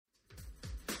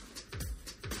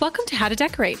Welcome to How to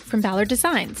Decorate from Ballard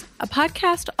Designs, a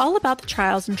podcast all about the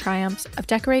trials and triumphs of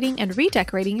decorating and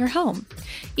redecorating your home.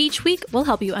 Each week, we'll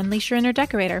help you unleash your inner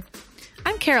decorator.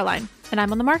 I'm Caroline, and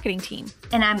I'm on the marketing team.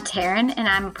 And I'm Taryn, and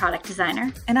I'm a product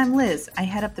designer. And I'm Liz. I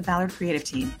head up the Ballard creative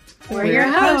team. We're your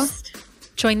hosts.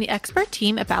 Join the expert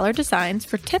team at Ballard Designs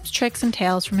for tips, tricks, and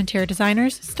tales from interior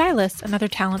designers, stylists, and other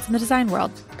talents in the design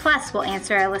world. Plus, we'll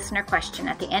answer a listener question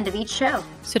at the end of each show.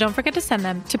 So don't forget to send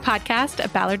them to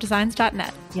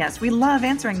podcast@ballarddesigns.net. Yes, we love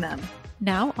answering them.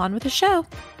 Now, on with the show.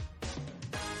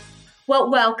 Well,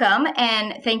 welcome,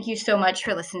 and thank you so much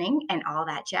for listening and all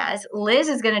that jazz. Liz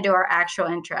is going to do our actual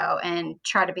intro and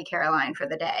try to be Caroline for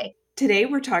the day. Today,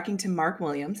 we're talking to Mark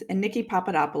Williams and Nikki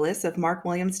Papadopoulos of Mark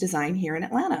Williams Design here in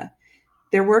Atlanta.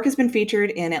 Their work has been featured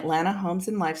in Atlanta Homes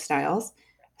and Lifestyles,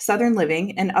 Southern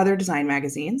Living, and other design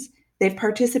magazines. They've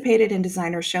participated in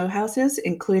designer show houses,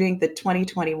 including the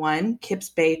 2021 Kips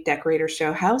Bay Decorator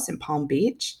Show House in Palm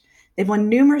Beach. They've won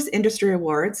numerous industry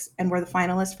awards and were the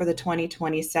finalists for the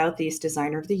 2020 Southeast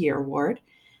Designer of the Year Award.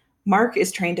 Mark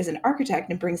is trained as an architect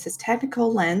and brings his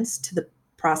technical lens to the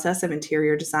process of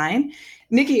interior design.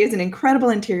 Nikki is an incredible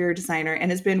interior designer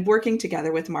and has been working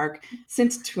together with Mark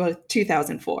since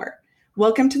 2004.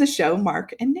 Welcome to the show,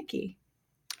 Mark and Nikki.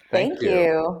 Thank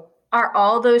you. Are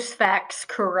all those facts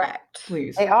correct?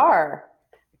 Please. They are.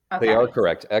 Okay. They are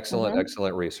correct. Excellent,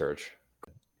 excellent research.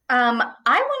 I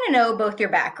want to know both your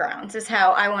backgrounds is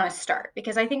how I want to start,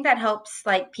 because I think that helps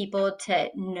people to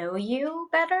know you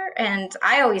better. And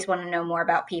I always want to know more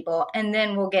about people. And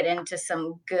then we'll get into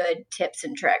some good tips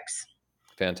and tricks.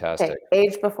 Fantastic. Okay.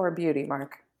 Age before beauty,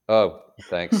 Mark. Oh,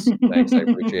 thanks. Thanks. I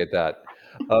appreciate that.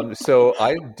 So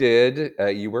I did,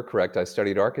 you were correct. I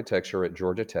studied architecture at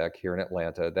Georgia Tech here in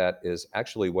Atlanta. That is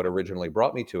actually what originally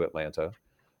brought me to Atlanta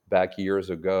back years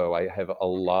ago. I have a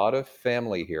lot of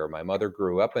family here. My mother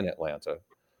grew up in Atlanta,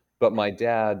 but my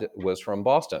dad was from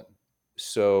Boston.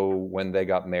 So when they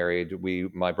got married,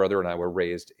 my brother and I were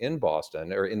raised in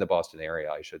Boston, or in the Boston area,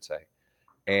 I should say.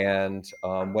 And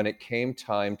when it came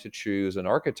time to choose an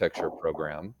architecture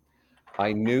program,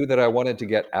 I knew that I wanted to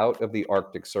get out of the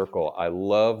Arctic Circle. I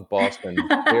love Boston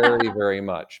very, very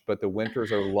much, but the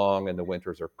winters are long and the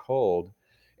winters are cold.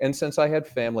 And since I had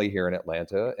family here in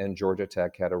Atlanta and Georgia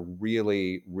Tech had a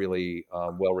really, really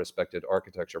well-respected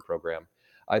architecture program,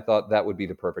 I thought that would be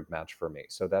the perfect match for me.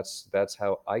 So that's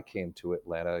how I came to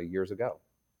Atlanta years ago.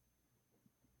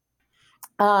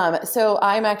 So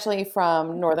I'm actually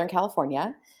from Northern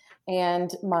California,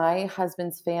 and my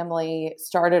husband's family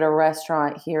started a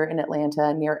restaurant here in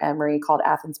Atlanta near Emory called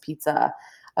Athens Pizza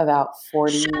about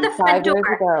 45 years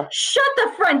ago. Shut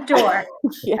the front door.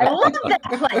 Yeah. I love that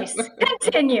place.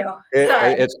 Continue.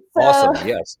 It's awesome.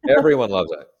 Yes, everyone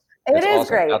loves it. It is awesome.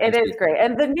 great. Athens It is Pizza. great.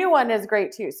 And the new one is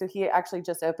great too. So he actually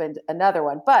just opened another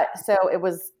one. But so it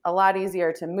was a lot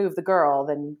easier to move the girl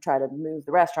than try to move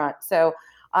the restaurant. So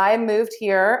I moved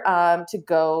here to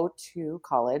go to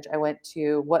college. I went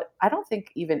to what I don't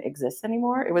think even exists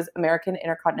anymore. It was American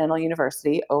Intercontinental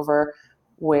University over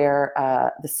where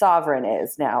the Sovereign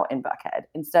is now in Buckhead,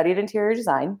 and studied interior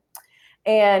design,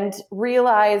 and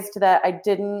realized that I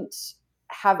didn't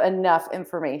have enough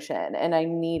information and I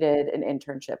needed an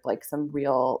internship, like some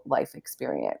real life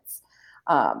experience,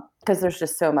 because there's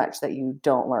just so much that you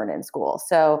don't learn in school.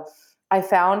 So I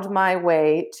found my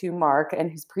way to Mark and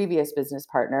his previous business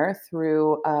partner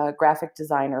through a graphic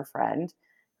designer friend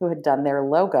who had done their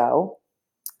logo,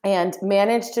 and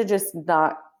managed to just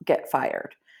not get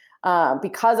fired.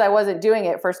 Because I wasn't doing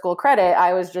it for school credit,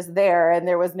 I was just there and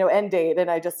there was no end date and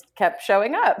I just kept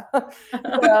showing up.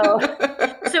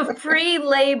 So free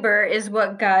labor is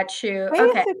what got you.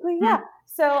 Basically, yeah.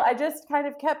 So I just kind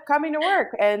of kept coming to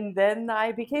work, and then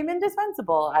I became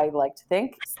indispensable, I like to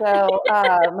think. So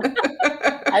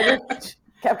I just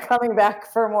kept coming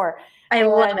back for more. I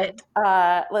love it.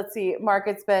 Let's see, Mark,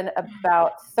 it's been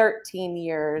about 13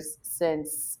 years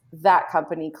since that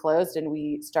company closed and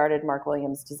we started Mark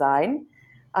Williams Design.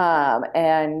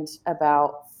 And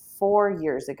about 4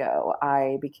 years ago,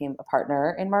 I became a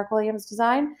partner in Mark Williams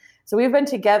Design. So we've been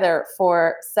together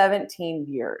for 17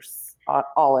 years,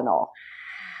 all in all.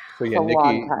 So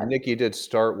yeah, Nikki did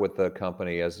start with the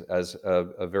company as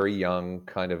a very young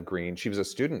kind of green. She was a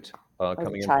student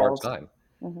coming in part-time.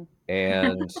 Mm-hmm.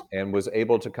 and was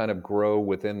able to kind of grow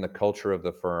within the culture of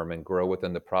the firm and grow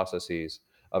within the processes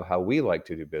of how we like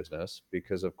to do business,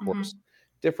 because of course,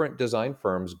 different design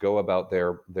firms go about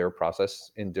their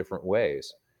process in different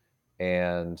ways.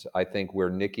 And I think where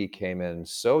Nikki came in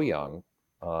so young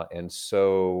and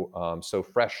so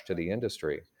fresh to the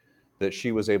industry, that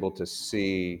she was able to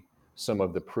see some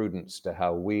of the prudence to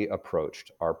how we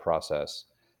approached our process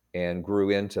and grew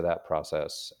into that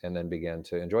process and then began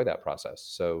to enjoy that process.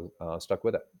 So stuck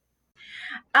with it.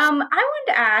 I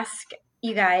wanted to ask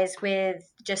you guys with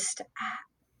just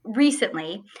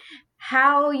recently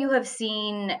how you have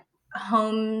seen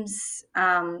homes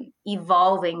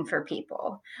evolving for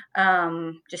people.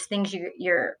 Just things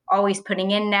you're always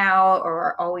putting in now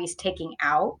or always taking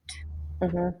out.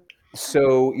 Mm-hmm.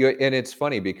 So, and it's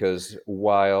funny because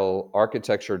while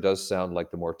architecture does sound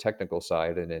like the more technical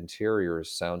side and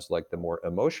interiors sounds like the more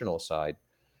emotional side,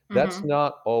 that's Mm-hmm.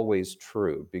 not always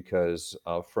true because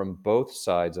from both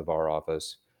sides of our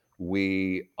office,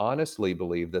 we honestly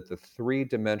believe that the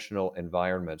three-dimensional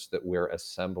environments that we're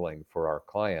assembling for our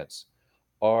clients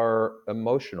are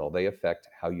emotional. They affect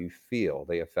how you feel,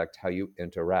 they affect how you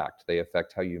interact, they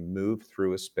affect how you move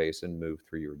through a space and move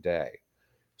through your day.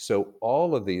 So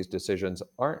all of these decisions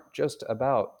aren't just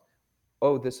about,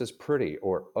 oh, this is pretty,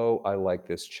 or oh, I like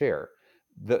this chair.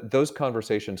 Those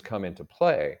conversations come into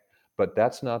play, but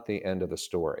that's not the end of the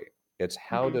story. It's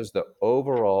how Mm-hmm. does the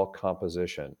overall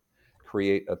composition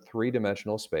create a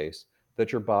three-dimensional space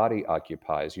that your body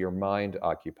occupies, your mind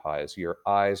occupies, your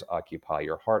eyes occupy,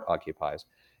 your heart occupies,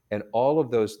 and all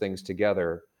of those things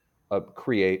together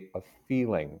create a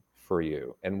feeling for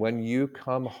you. And when you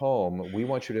come home, we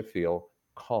want you to feel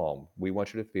calm. We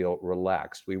want you to feel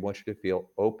relaxed. We want you to feel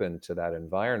open to that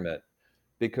environment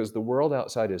because the world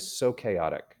outside is so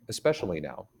chaotic, especially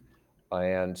now.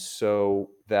 And so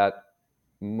that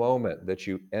moment that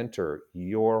you enter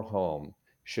your home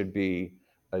should be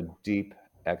a deep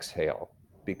exhale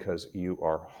because you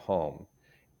are home.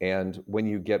 And when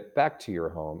you get back to your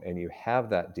home and you have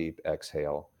that deep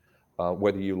exhale,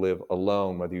 whether you live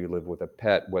alone, whether you live with a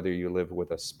pet, whether you live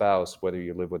with a spouse, whether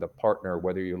you live with a partner,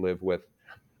 whether you live with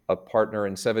a partner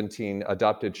and 17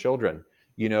 adopted children,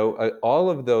 all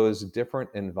of those different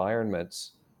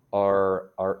environments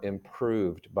are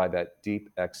improved by that deep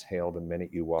exhale the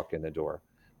minute you walk in the door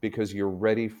because you're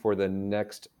ready for the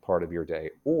next part of your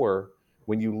day. Or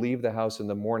when you leave the house in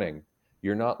the morning,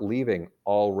 you're not leaving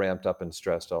all ramped up and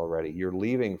stressed already. You're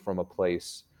leaving from a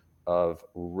place of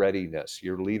readiness.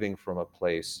 You're leaving from a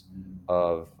place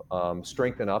of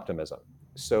strength and optimism.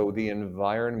 So the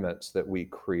environments that we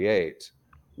create,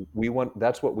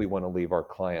 that's what we want to leave our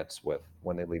clients with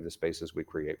when they leave the spaces we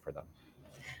create for them.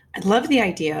 I love the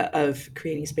idea of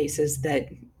creating spaces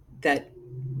that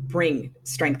bring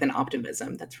strength and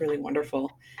optimism. That's really wonderful.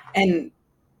 And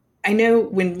I know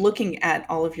when looking at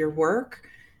all of your work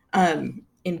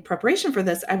in preparation for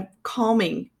this,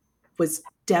 calming was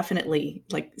definitely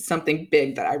like something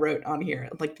big that I wrote on here.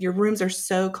 Like your rooms are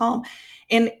so calm.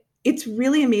 And it's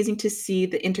really amazing to see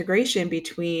the integration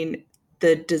between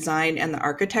the design and the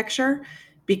architecture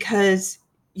because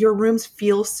your rooms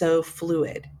feel so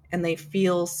fluid and they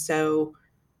feel so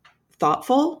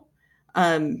thoughtful.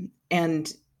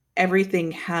 And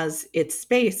everything has its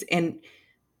space. And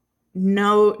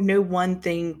no one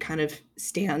thing kind of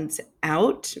stands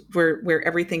out where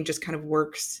everything just kind of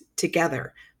works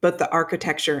together, both the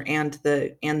architecture and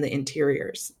the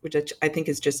interiors, which I think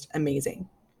is just amazing.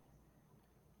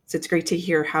 So it's great to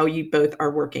hear how you both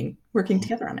are working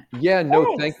together on it. Yeah,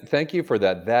 no, Thanks. thank you for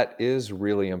that. That is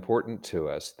really important to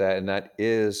us. That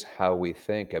is how we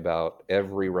think about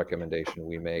every recommendation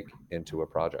we make into a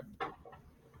project.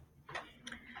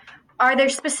 Are there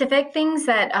specific things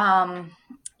that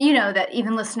that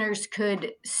even listeners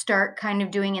could start kind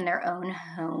of doing in their own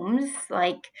homes,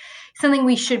 like something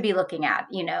we should be looking at,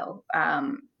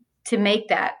 to make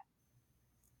that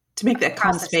Calm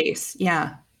process? space?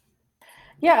 Yeah.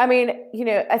 Yeah, I mean,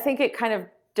 I think it kind of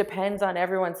depends on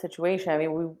everyone's situation. I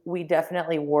mean, we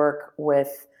definitely work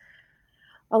with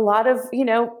a lot of,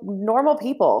 normal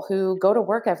people who go to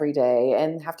work every day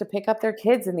and have to pick up their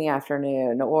kids in the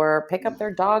afternoon or pick up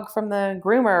their dog from the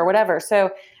groomer or whatever.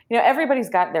 So, everybody's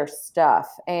got their stuff.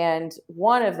 And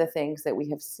one of the things that we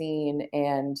have seen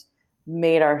and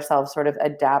made ourselves sort of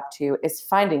adapt to is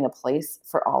finding a place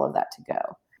for all of that to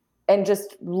go. And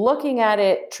just looking at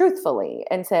it truthfully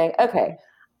and saying, okay,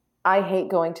 I hate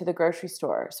going to the grocery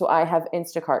store. So I have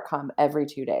Instacart come every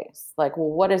 2 days. Like, well,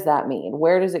 what does that mean?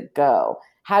 Where does it go?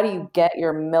 How do you get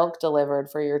your milk delivered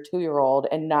for your 2-year-old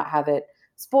and not have it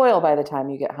spoil by the time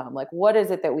you get home? Like, what is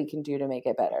it that we can do to make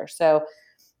it better? So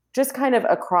just kind of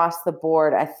across the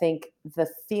board, I think the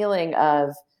feeling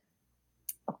of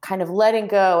kind of letting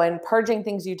go and purging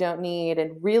things you don't need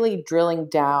and really drilling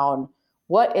down,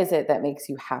 what is it that makes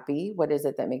you happy? What is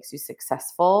it that makes you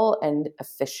successful and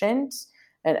efficient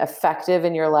and effective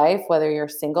in your life, whether you're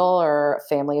single or a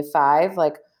family of 5?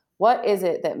 Like, what is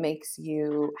it that makes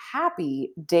you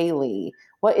happy daily?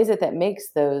 What is it that makes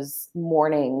those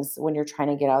mornings when you're trying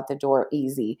to get out the door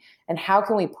easy? And how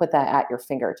can we put that at your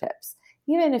fingertips?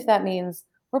 Even if that means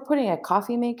we're putting a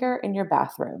coffee maker in your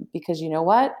bathroom, because you know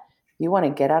what? You want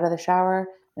to get out of the shower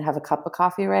and have a cup of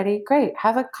coffee ready. Great.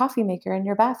 Have a coffee maker in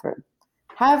your bathroom.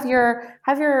 Have your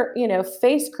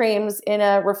face creams in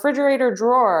a refrigerator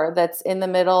drawer that's in the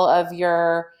middle of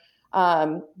your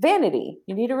vanity.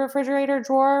 You need a refrigerator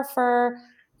drawer for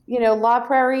La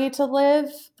Prairie to live.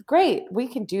 Great, we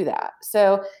can do that.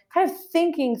 So kind of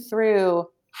thinking through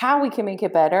how we can make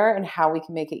it better and how we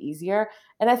can make it easier.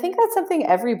 And I think that's something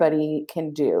everybody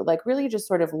can do, like really just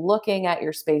sort of looking at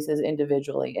your spaces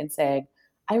individually and saying,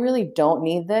 I really don't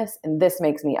need this, and this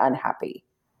makes me unhappy,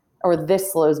 or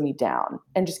this slows me down,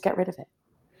 and just get rid of it.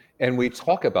 And we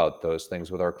talk about those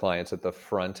things with our clients at the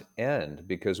front end,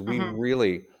 because we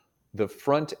really, the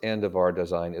front end of our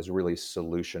design is really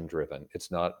solution driven. It's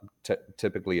not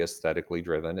typically aesthetically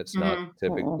driven. It's not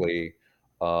typically,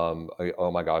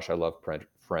 oh my gosh, I love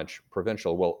French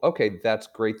provincial. Well, okay, that's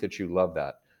great that you love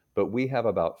that. But we have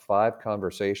about 5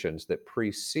 conversations that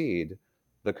precede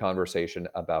the conversation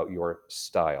about your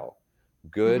style.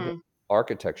 Good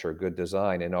architecture, good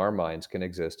design in our minds can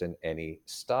exist in any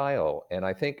style. And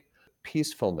I think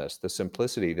peacefulness, the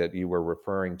simplicity that you were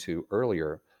referring to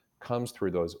earlier, comes through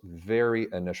those very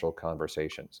initial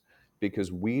conversations,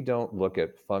 because we don't look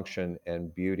at function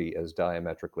and beauty as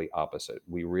diametrically opposite.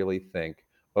 We really think,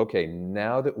 okay,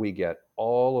 now that we get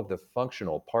all of the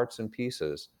functional parts and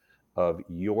pieces of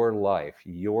your life,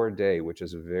 your day, which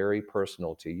is very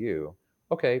personal to you,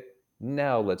 okay,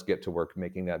 now let's get to work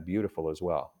making that beautiful as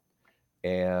well.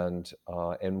 And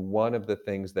one of the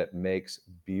things that makes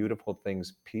beautiful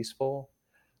things peaceful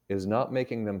is not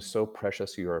making them so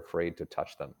precious you're afraid to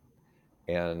touch them.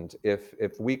 And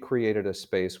if we created a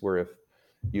space where if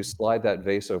you slide that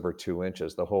vase over 2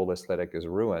 inches, the whole aesthetic is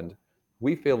ruined,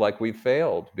 we feel like we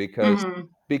failed, because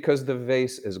the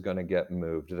vase is going to get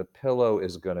moved, the pillow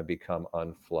is going to become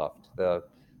unfluffed, the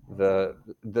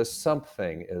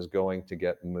something is going to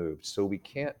get moved. So we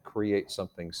can't create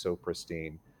something so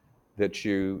pristine that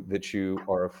you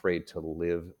are afraid to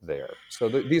live there. So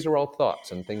these are all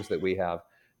thoughts and things that we have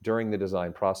during the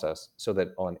design process, so that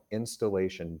on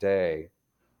installation day,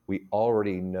 we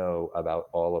already know about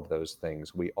all of those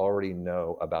things. We already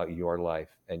know about your life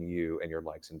and you and your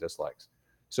likes and dislikes.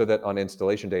 So that on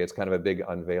installation day, it's kind of a big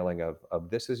unveiling of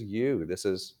this is you. This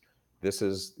is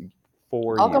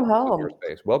for Welcome you, home. your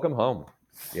space. Welcome home.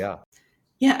 Yeah.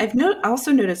 Yeah, I've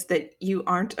also noticed that you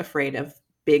aren't afraid of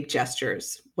big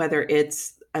gestures, whether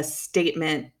it's a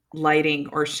statement lighting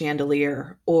or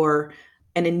chandelier, or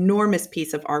an enormous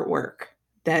piece of artwork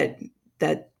that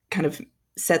kind of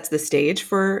sets the stage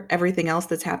for everything else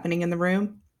that's happening in the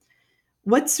room.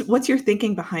 What's your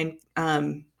thinking behind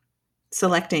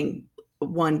selecting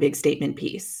one big statement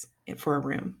piece for a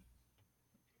room?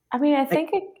 I mean, I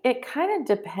think it kind of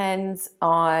depends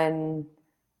on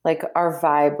like our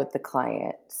vibe with the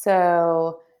client.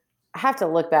 So I have to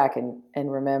look back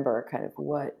and remember kind of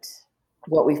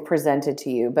what we've presented to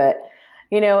you. But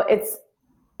it's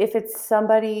if it's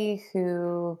somebody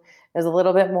who is a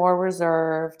little bit more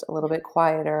reserved, a little bit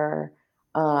quieter,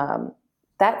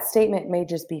 that statement may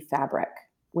just be fabric.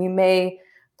 We may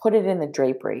put it in the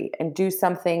drapery and do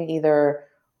something either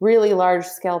really large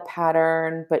scale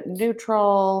pattern, but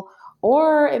neutral,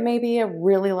 or it may be a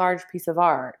really large piece of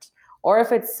art. Or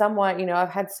if it's somewhat, I've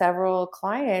had several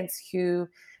clients who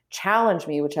challenge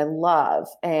me, which I love.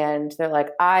 And they're like,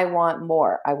 I want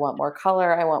more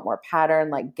color. I want more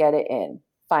pattern, like get it in,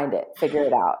 find it, figure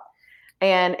it out.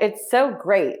 And it's so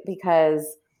great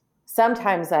because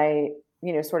sometimes I,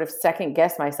 sort of second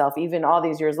guess myself even all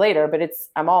these years later, but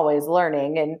I'm always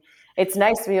learning. And it's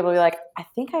nice to be able to be like, I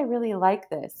think I really like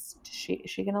this. Is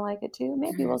she going to like it too?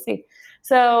 Maybe we'll see.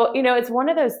 So, it's one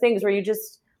of those things where you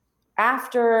just,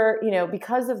 after,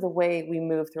 because of the way we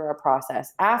move through our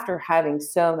process, after having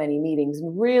so many meetings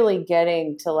and really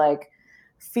getting to like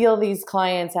feel these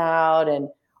clients out, and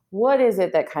what is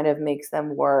it that kind of makes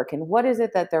them work, and what is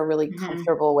it that they're really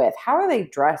comfortable with? How are they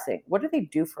dressing? What do they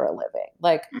do for a living?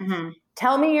 Like,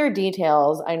 tell me your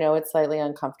details. I know it's slightly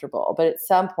uncomfortable, but at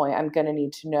some point I'm going to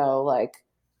need to know, like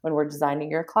when we're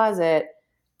designing your closet,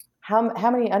 how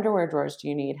many underwear drawers do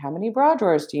you need? How many bra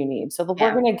drawers do you need? So that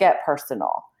we're going to get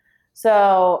personal.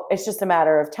 So it's just a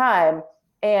matter of time,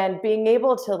 and being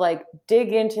able to like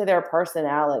dig into their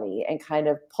personality and kind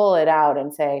of pull it out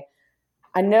and say,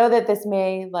 I know that this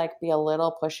may like be a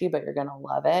little pushy, but you're going to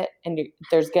love it. And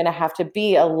there's going to have to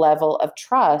be a level of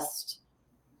trust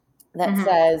that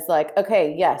says like,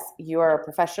 okay, yes, you are a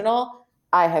professional.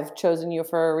 I have chosen you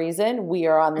for a reason. We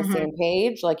are on the Mhm. same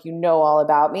page. Like, you know all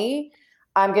about me.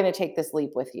 I'm going to take this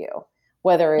leap with you,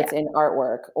 whether it's Yeah. in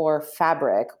artwork or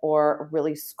fabric or a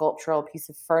really sculptural piece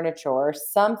of furniture or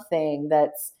something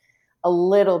that's a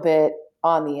little bit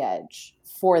on the edge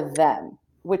for them,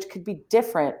 which could be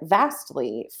different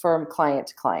vastly from client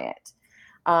to client.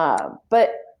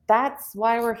 But that's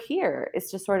why we're here,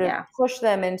 is to sort of Yeah. push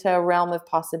them into a realm of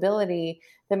possibility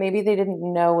that maybe they didn't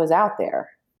know was out there.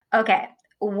 Okay.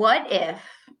 What if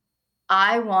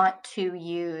I want to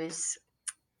use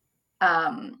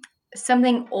um,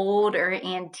 something old or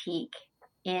antique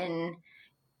in,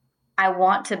 I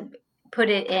want to put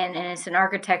it in, and it's an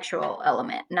architectural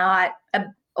element, not a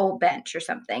old bench or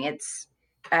something. It's,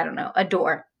 I don't know, a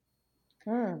door.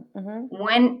 Mm-hmm.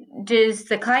 When does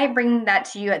the client bring that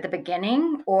to you at the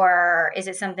beginning, or is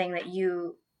it something that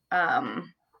you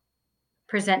um,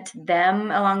 present to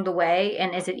them along the way?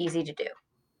 And is it easy to do?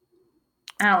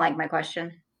 I don't like my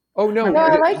question. Oh no, No,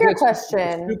 I like your that's a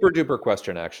question. super duper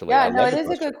question. Actually, I Yeah, no, love it the is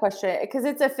a question. good question because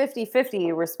it's a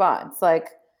 50-50 response. Like,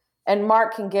 and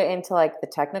Mark can get into like the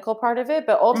technical part of it,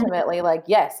 but ultimately, like,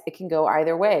 yes, it can go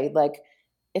either way. Like,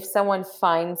 if someone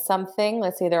finds something,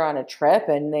 let's say they're on a trip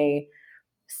and they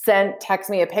text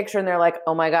me a picture and they're like,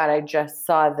 oh my God, I just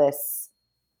saw this,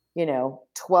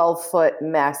 12-foot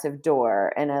massive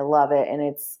door and I love it. And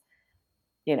it's,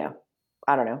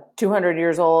 I don't know, 200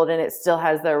 years old and it still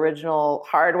has the original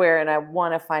hardware and I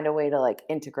want to find a way to like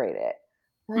integrate it.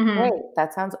 I'm like, Mm-hmm. great,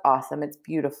 that sounds awesome. It's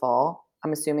beautiful.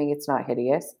 I'm assuming it's not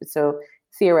hideous. So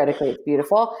theoretically it's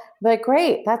beautiful. I'm like,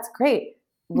 great, that's great.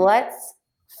 Let's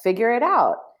figure it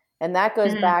out. And that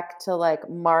goes Mm-hmm. back to like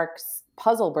Mark's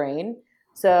puzzle brain.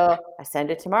 So I send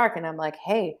it to Mark and I'm like,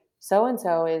 hey, so and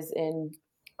so is in,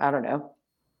 I don't know,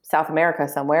 South America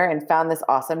somewhere and found this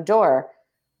awesome door.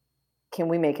 Can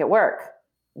we make it work?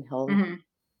 And he'll Mm-hmm.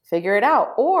 figure it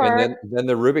out. And Or then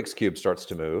the Rubik's cube starts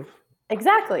to move.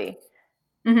 exactly,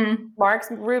 Mm-hmm. Mark's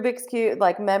Rubik's cube,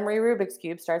 like memory Rubik's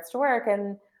cube, starts to work,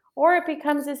 and or it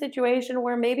becomes a situation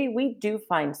where maybe we do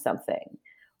find something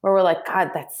where we're like,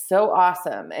 God, that's so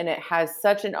awesome, and it has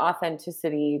such an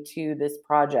authenticity to this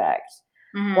project.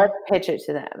 Mm-hmm. Let's pitch it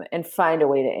to them and find a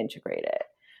way to integrate it.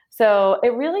 So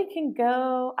it really can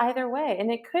go either way.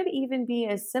 And it could even be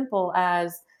as simple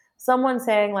as someone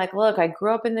saying, like, look, I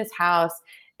grew up in this house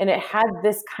and it had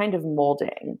this kind of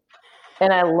molding.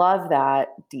 And I love that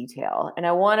detail. And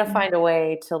I want to find a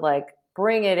way to like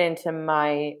bring it into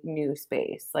my new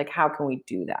space. Like, how can we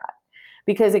do that?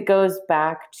 Because it goes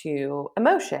back to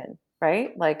emotion,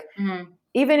 right? Like, Mm-hmm.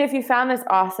 even if you found this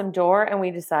awesome door and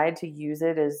we decide to use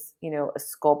it as, a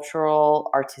sculptural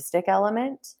artistic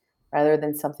element rather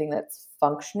than something that's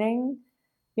functioning,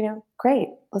 great,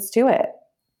 let's do it.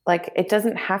 Like, it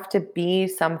doesn't have to be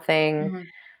something Mm-hmm.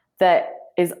 that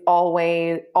is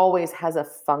always has a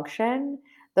function.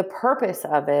 The purpose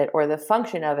of it or the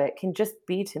function of it can just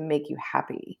be to make you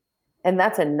happy. And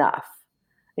that's enough.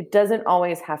 It doesn't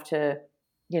always have to,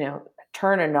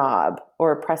 turn a knob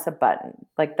or press a button.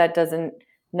 Like, that doesn't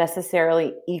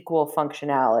necessarily equal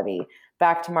functionality.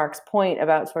 Back to Mark's point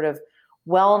about sort of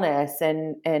wellness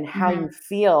and how Mm-hmm. you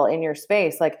feel in your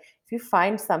space. Like, if you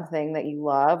find something that you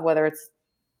love, whether it's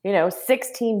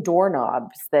 16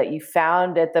 doorknobs that you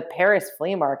found at the Paris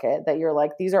flea market that you're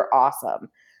like, these are awesome.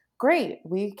 Great.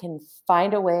 We can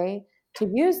find a way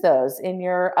to use those in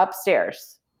your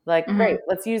upstairs. Like, Mm-hmm. great.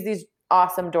 Let's use these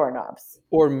awesome doorknobs.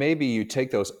 Or maybe you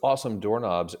take those awesome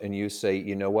doorknobs and you say,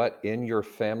 you know what, in your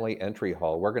family entry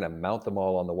hall, we're going to mount them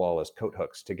all on the wall as coat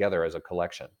hooks together as a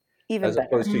collection, Even as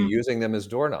opposed better. to Mm-hmm. using them as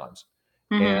doorknobs.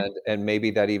 Mm-hmm. And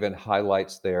maybe that even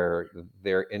highlights their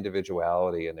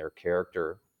individuality and their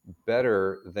character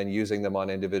better than using them on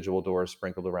individual doors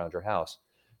sprinkled around your house.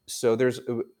 So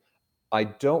I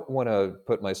don't want to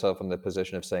put myself in the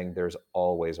position of saying there's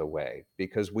always a way,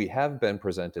 because we have been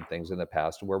presented things in the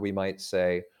past where we might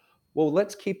say, well,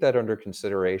 let's keep that under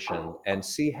consideration and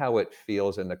see how it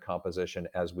feels in the composition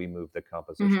as we move the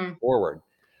composition Mm-hmm. forward.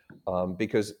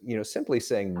 Because simply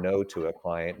saying no to a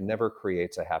client never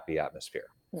creates a happy atmosphere.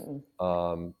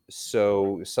 Mm-mm.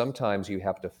 So sometimes you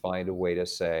have to find a way to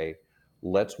say,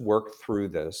 let's work through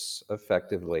this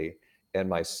effectively. And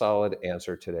my solid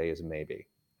answer today is maybe.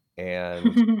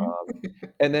 And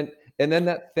and then and then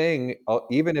that thing,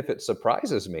 even if it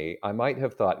surprises me, I might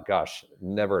have thought, gosh,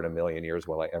 never in a million years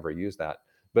will I ever use that.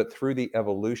 But through the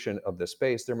evolution of the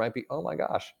space, there might be, oh my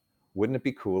gosh, wouldn't it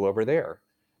be cool over there?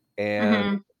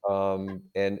 And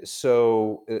Mm-hmm.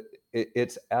 so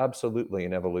it's absolutely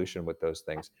an evolution with those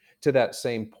things. To that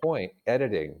same point,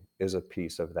 editing is a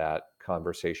piece of that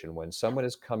conversation. When someone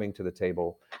is coming to the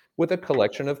table with a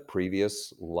collection of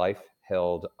previous life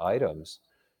handheld items,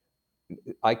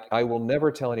 I will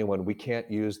never tell anyone we can't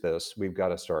use this. We've got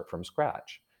to start from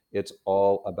scratch. It's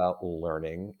all about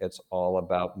learning. It's all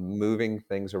about moving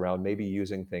things around, maybe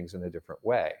using things in a different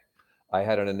way. I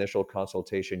had an initial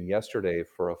consultation yesterday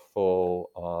for a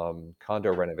full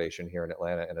condo renovation here in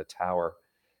Atlanta in a tower.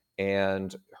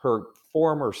 And her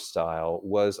former style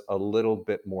was a little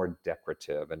bit more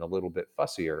decorative and a little bit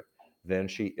fussier than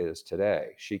she is today.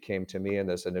 She came to me in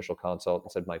this initial consult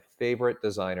and said, my favorite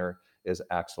designer is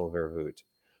Axel Vervoet,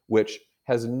 which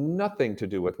has nothing to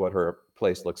do with what her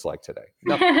place looks like today.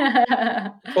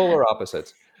 Nothing. Polar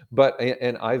opposites. But,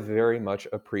 and I very much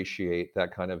appreciate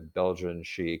that kind of Belgian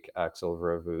chic Axel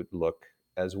Vervoet look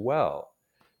as well.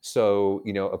 So,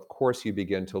 of course, you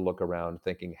begin to look around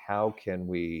thinking, how can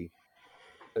we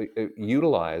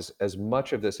utilize as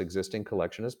much of this existing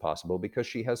collection as possible, because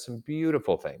she has some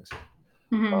beautiful things.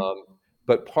 Mhm.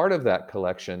 But part of that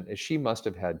collection is she must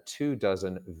have had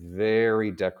 24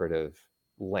 very decorative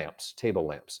lamps, table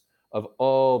lamps of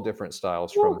all different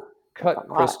styles, from Woo, that's cut a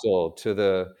lot. crystal to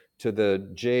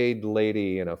the jade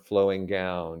lady in a flowing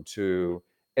gown, to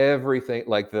everything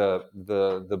like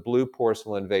the blue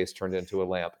porcelain vase turned into a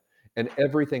lamp, and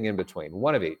everything in between.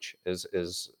 One of each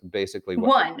is basically what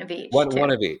One of each, one too.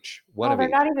 one of each. One Oh, of they're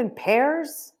each. not even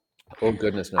pairs? Oh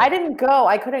goodness, I no. didn't go.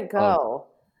 I couldn't Um, go.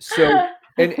 so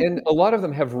and a lot of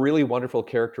them have really wonderful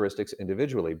characteristics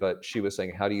individually, but she was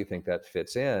saying, how do you think that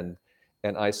fits in?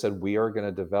 And I said, we are going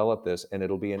to develop this, and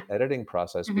it'll be an editing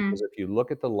process, Mhm. because if you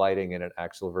look at the lighting in an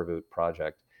Axel Vervoet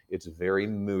project, it's very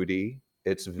moody,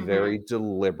 it's very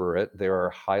deliberate. There are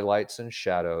highlights and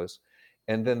shadows,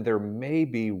 and then there may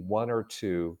be one or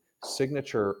two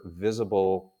signature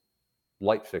visible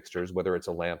light fixtures, whether it's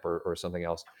a lamp or something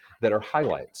else, that are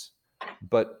highlights.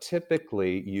 But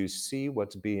typically, you see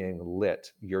what's being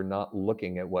lit. You're not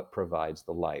looking at what provides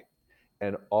the light.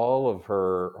 And all of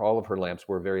her lamps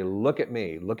were very look at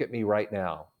me right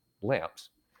now lamps.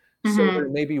 So there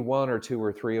Mhm. may be one or two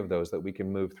or three of those that we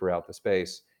can move throughout the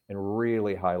space and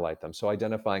really highlight them. So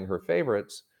identifying her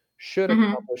favorites should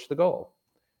Mhm. accomplish the goal.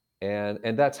 And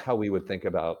that's how we would think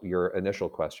about your initial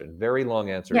question. Very long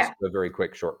answers Yeah. to a very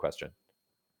quick, short question.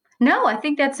 No, I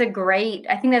think I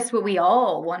think that's what we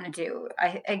all want to do.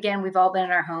 Again, we've all been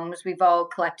in our homes, we've all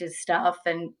collected stuff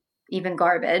and even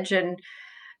garbage, and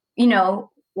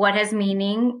what has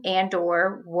meaning and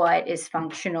or what is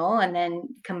functional, and then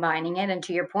combining it. And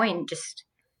to your point, just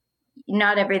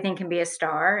not everything can be a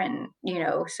star. And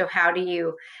so how do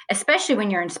you, especially when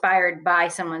you're inspired by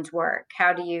someone's work,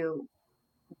 how do you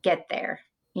get there,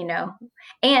 you know,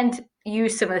 and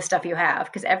use some of the stuff you have,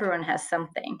 because everyone has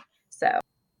something. So,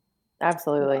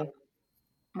 Absolutely.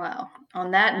 well,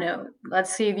 on that note,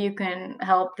 let's see if you can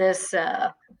help this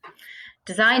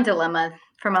design dilemma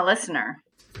from a listener.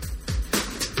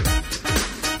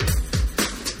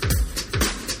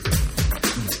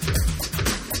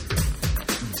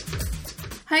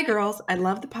 Hi, girls. I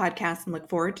love the podcast and look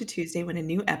forward to Tuesday when a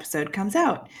new episode comes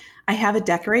out. I have a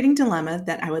decorating dilemma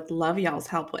that I would love y'all's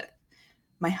help with.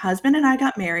 My husband and I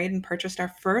got married and purchased our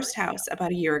first house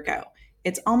about a year ago.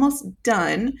 It's almost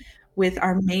done with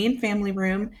our main family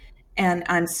room, and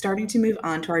I'm starting to move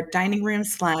on to our dining room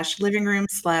slash living room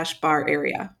slash bar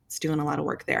area. It's doing a lot of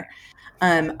work there.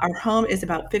 Our home is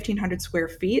about 1,500 square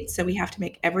feet, so we have to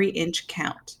make every inch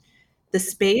count. The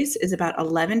space is about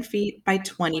 11 feet by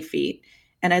 20 feet,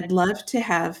 and I'd love to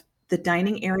have the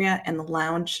dining area and the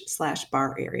lounge slash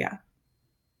bar area.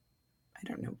 I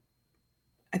don't know.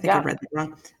 I think I Yeah. read that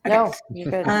wrong. Okay. No,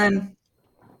 you're good.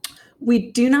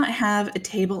 We do not have a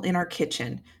table in our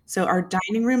kitchen, so our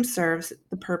dining room serves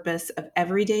the purpose of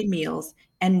everyday meals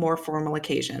and more formal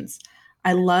occasions.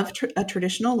 I love a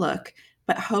traditional look,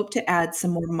 but hope to add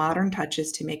some more modern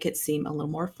touches to make it seem a little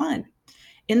more fun.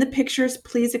 In the pictures,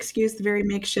 please excuse the very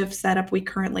makeshift setup we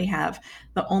currently have.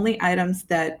 The only items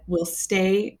that will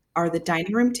stay are the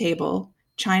dining room table,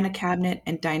 china cabinet,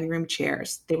 and dining room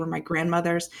chairs. They were my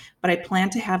grandmother's, but I plan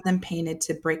to have them painted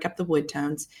to break up the wood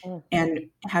tones Mm. and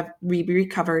have be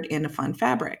recovered in a fun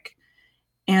fabric.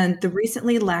 And the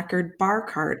recently lacquered bar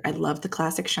cart, I love the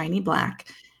classic shiny black.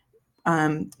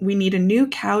 We need a new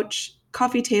couch,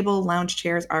 coffee table, lounge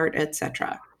chairs, art,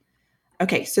 etc.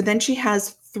 Okay, so then she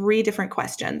has three different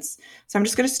questions. So I'm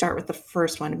just going to start with the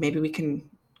first one. Maybe we can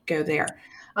go there.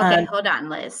 Okay, hold on,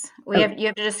 Liz. Oh, You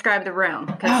have to describe the room,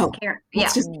 because oh, let's yeah.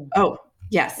 just. Mm. Oh,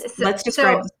 yes. So, Let's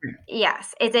describe so this room.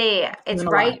 yes, it's Doing a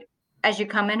lot. right as you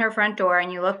come in her front door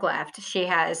and you look left. She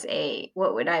has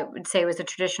what I would say was a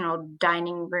traditional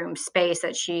dining room space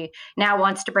that she now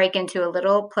wants to break into a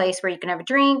little place where you can have a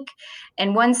drink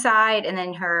and one side, and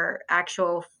then her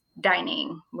actual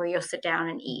dining where you'll sit down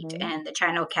and eat, Mhm. and the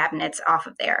china cabinets off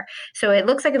of there. So it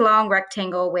looks like a long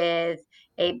rectangle with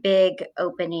a big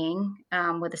opening,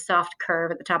 with a soft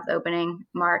curve at the top of the opening.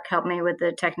 Mark, help me with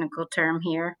the technical term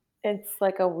here. It's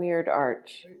like a weird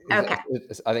arch. Okay.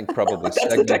 I think probably That's the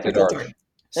segmented technical arch. term.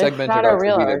 It's Segmented not a arch would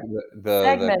real be arch. the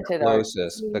Segmented arch.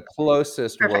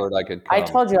 closest Perfect. word I could I come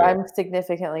told you to. I'm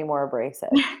significantly more abrasive.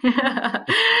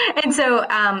 And so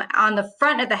on the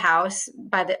front of the house,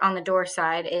 on the door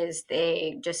side, is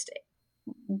a just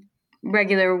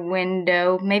regular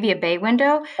window, maybe a bay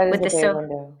window That is with a the bay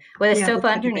window. with a Yeah, sofa looks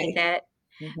like a underneath bay. it.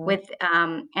 Mhm. With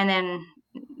and then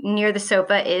near the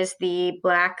sofa is the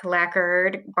black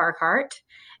lacquered bar cart,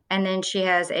 and then she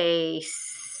has a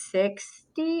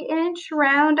 60-inch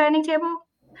round dining table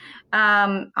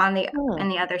on the Hmm. in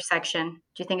the other section.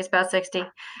 Do you think it's about 60?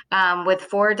 With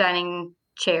 4 dining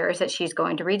chairs that she's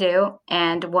going to redo,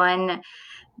 and one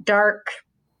dark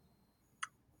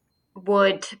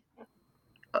wood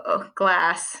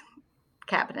glass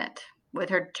cabinet with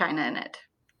her china in it.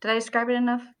 Did I describe it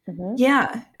enough? Mhm.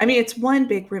 Yeah. I mean, it's one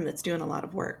big room that's doing a lot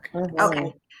of work. Okay.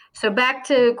 Mhm. So back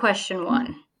to question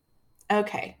 1.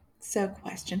 Okay. So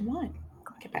question 1.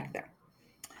 Get back there.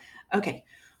 Okay.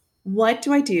 What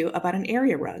do I do about an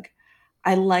area rug?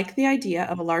 I like the idea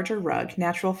of a larger rug,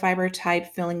 natural fiber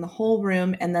type, filling the whole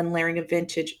room, and then layering a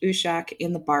vintage ushak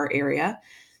in the bar area.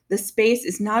 The space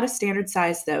is not a standard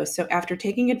size though, so after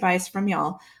taking advice from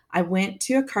y'all, I went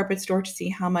to a carpet store to see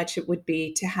how much it would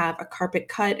be to have a carpet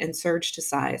cut and serged to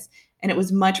size, and it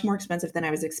was much more expensive than I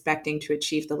was expecting to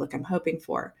achieve the look I'm hoping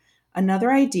for.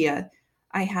 Another idea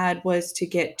I had was to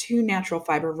get 2 natural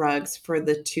fiber rugs for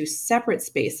the 2 separate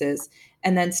spaces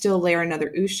and then still layer another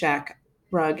ushak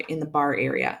rug in the bar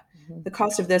area. Mhm. The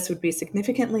cost of this would be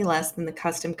significantly less than the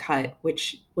custom cut,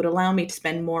 which would allow me to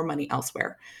spend more money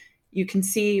elsewhere. You can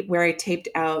see where I taped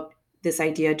out this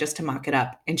idea just to mock it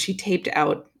up, and she taped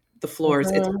out the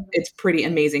floors. Mhm. It's pretty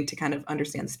amazing to kind of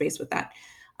understand the space with that.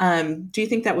 Do you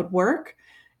think that would work?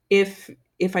 If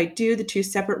I do the 2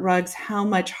 separate rugs, how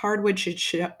much hardwood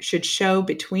should show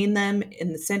between them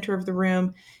in the center of the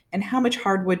room, and how much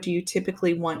hardwood do you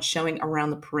typically want showing around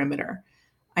the perimeter?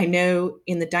 I know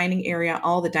in the dining area,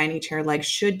 all the dining chair legs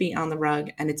should be on the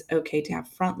rug, and it's okay to have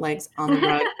front legs on the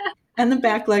rug and the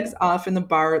back legs off in the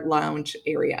bar lounge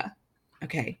area.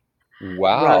 Okay,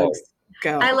 Wow, rugs,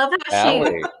 go. I love how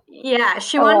Allie.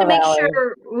 she I wanted to love make Allie.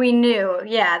 sure we knew,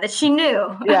 that she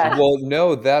knew. Yeah. Well,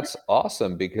 no, that's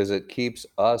awesome because it keeps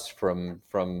us from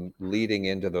leading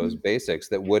into those basics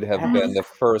that would have been the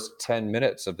first 10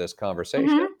 minutes of this conversation.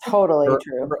 Mhm. Totally Her,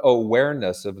 true. her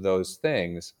awareness of those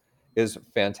things is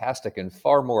fantastic and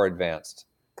far more advanced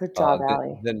Good job,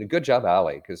 Allie. than good job,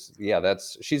 Allie. Because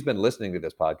she's been listening to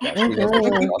this podcast. She knows what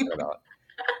she's Mhm. talking about.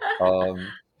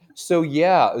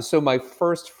 So my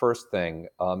first thing,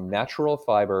 natural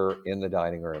fiber in the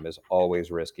dining room is always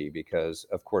risky because,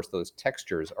 of course, those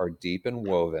textures are deep and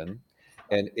woven,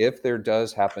 and if there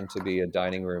does happen to be a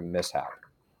dining room mishap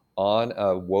on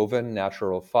a woven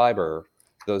natural fiber,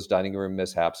 those dining room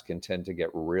mishaps can tend to get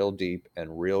real deep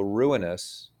and real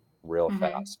ruinous real Mhm.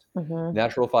 fast. Mhm.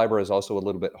 Natural fiber is also a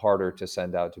little bit harder to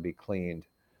send out to be cleaned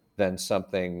than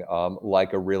something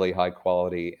like a really high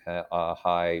quality,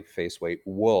 high face weight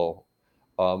wool,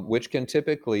 which can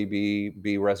typically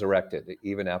be resurrected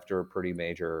even after a pretty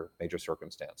major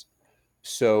circumstance.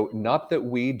 So, not that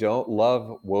we don't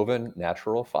love woven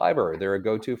natural fiber; they're a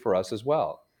go-to for us as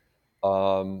well.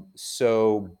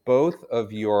 So both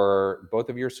of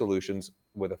your solutions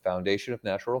with a foundation of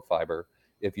natural fiber,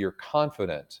 if you're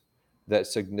confident that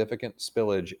significant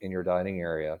spillage in your dining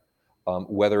area,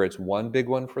 whether it's one big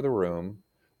one for the room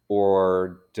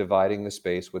or dividing the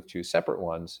space with 2 separate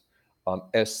ones,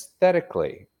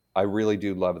 aesthetically, I really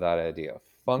do love that idea.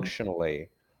 Functionally,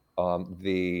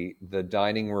 the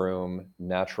dining room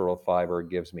natural fiber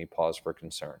gives me pause for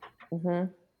concern.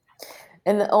 Mhm.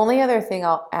 And the only other thing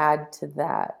I'll add to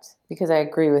that, because I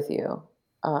agree with you,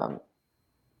 um,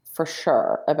 for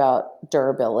sure about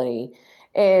durability,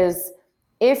 is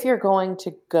if you're going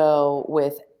to go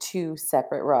with 2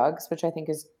 separate rugs, which I think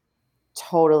is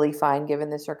totally fine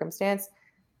given the circumstance,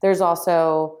 there's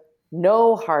also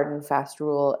no hard and fast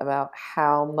rule about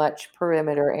how much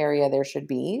perimeter area there should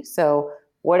be. So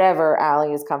whatever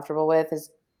Allie is comfortable with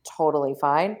is totally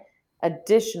fine.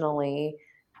 Additionally,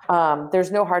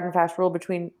 there's no hard and fast rule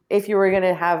between if you were going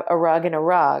to have a rug and a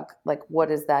rug, like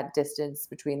what is that distance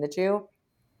between the two?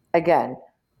 Again,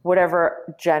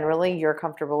 whatever generally you're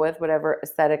comfortable with, whatever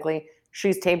aesthetically,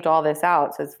 she's taped all this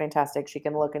out, so it's fantastic. She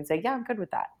can look and say, yeah, I'm good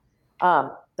with that.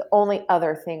 The only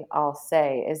other thing I'll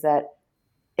say is that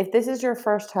if this is your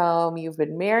first home, you've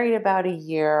been married about a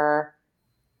year,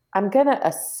 I'm going to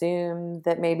assume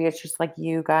that maybe it's just like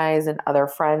you guys and other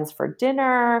friends for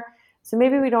dinner. So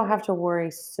maybe we don't have to worry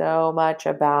so much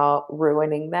about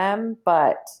ruining them,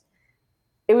 but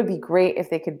it would be great if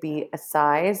they could be a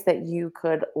size that you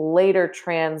could later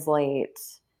translate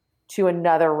to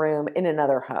another room in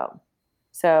another home.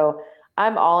 So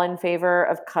I'm all in favor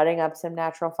of cutting up some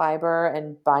natural fiber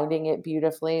and binding it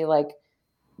beautifully. Like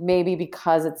maybe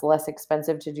because it's less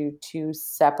expensive to do two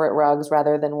separate rugs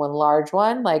rather than one large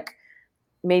one, like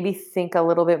maybe think a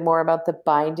little bit more about the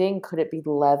binding. Could it be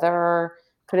leather?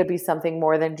 Could it be something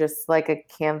more than just like a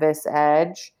canvas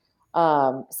edge?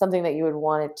 Something that you would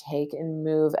want to take and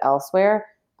move elsewhere.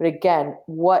 But again,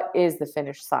 what is the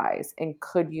finished size? And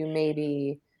could you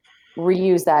maybe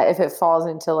reuse that if it falls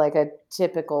into like a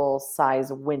typical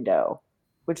size window,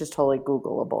 which is totally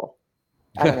Googleable.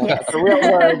 I don't know if Yes. that's a real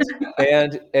word.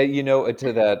 And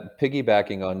to that,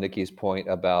 piggybacking on Nikki's point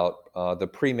about the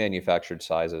pre-manufactured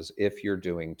sizes, if you're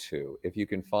doing two, if you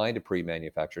can find a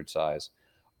pre-manufactured size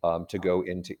to go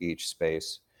into each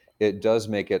space, it does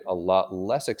make it a lot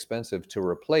less expensive to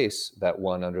replace that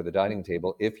one under the dining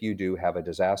table if you do have a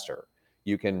disaster.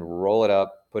 You can roll it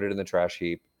up, put it in the trash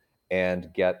heap,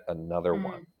 and get another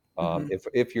one.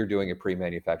 If you're doing a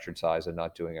pre-manufactured size and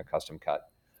not doing a custom cut.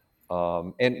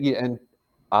 And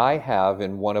I have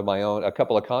in one of my own, a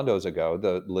couple of condos ago,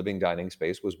 the living dining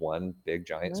space was one big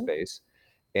giant space.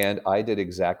 And I did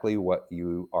exactly what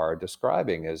you are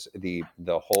describing is the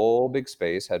whole big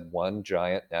space had one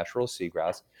giant natural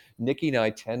seagrass. Nikki and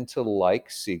I tend to like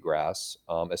seagrass,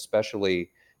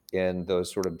 especially in those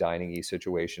sort of dining-y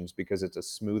situations because it's a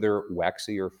smoother,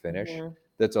 waxier finish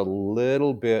that's a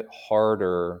little bit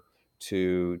harder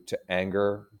to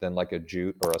anger than like a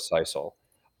jute or a sisal.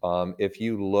 If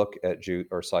you look at jute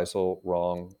or sisal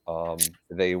wrong,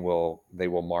 they will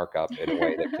mark up in a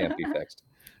way that can't be fixed.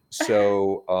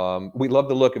 So we love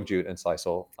the look of jute and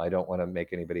sisal. I don't want to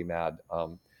make anybody mad,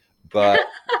 but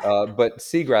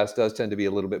seagrass does tend to be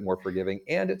a little bit more forgiving,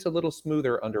 and it's a little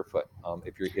smoother underfoot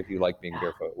if you like being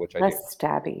barefoot, which I do. Less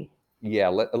stabby. Yeah,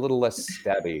 a little less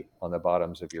stabby on the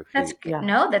bottoms of your That's feet. Yeah.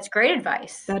 no, that's great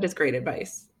advice. That is great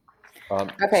advice.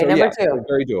 Okay, so number yeah, two.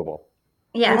 very doable.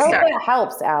 Yeah, I hope sorry. that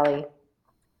helps, Allie.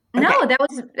 No, Okay. that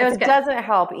was If it good. doesn't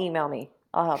help, email me.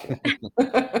 I'll help you.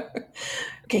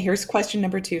 Okay, here's question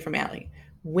number 2 from Allie.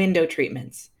 Window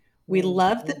treatments. We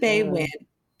love the bay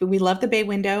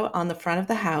window on the front of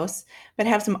the house, but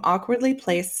have some awkwardly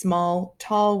placed small,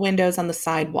 tall windows on the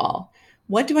side wall.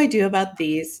 What do I do about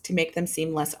these to make them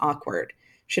seem less awkward?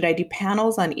 Should I do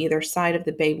panels on either side of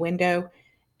the bay window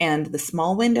and the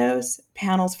small windows?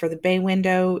 Panels for the bay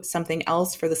window, something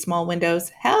else for the small windows?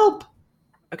 Help!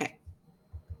 Okay.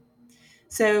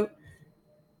 So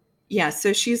yeah,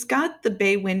 so she's got the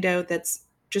bay window that's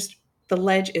just the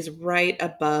ledge is right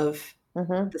above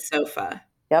the sofa.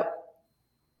 Yep.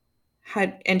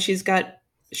 And she's got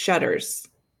shutters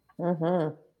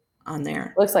Mm-hmm. on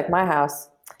there. Looks like my house.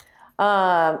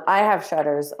 I have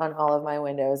shutters on all of my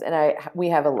windows, and we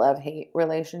have a love-hate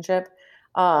relationship.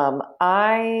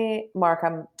 Mark,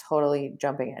 I'm totally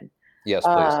jumping in. Yes,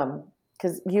 please.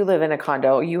 Because you live in a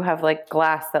condo, you have like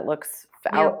glass that looks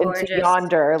You're out into gorgeous.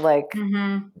 yonder, like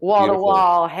Mm-hmm. wall to Beautiful.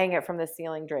 wall, hang it from the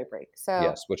ceiling drapery. So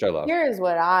Yes, which I love. here's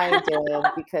what I did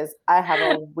because I have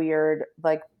a weird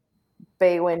like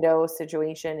bay window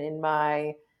situation in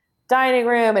my dining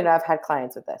room, and I've had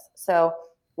clients with this. So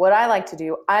what I like to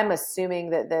do, I'm assuming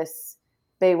that this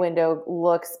bay window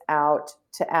looks out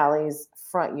to Allie's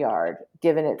front yard,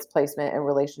 given its placement and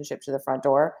relationship to the front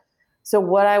door. So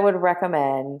what I would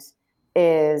recommend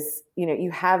is,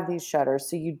 you have these shutters,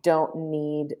 so you don't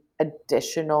need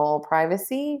additional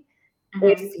privacy.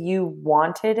 If you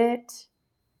wanted it,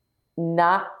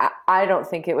 I don't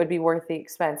think it would be worth the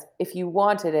expense. If you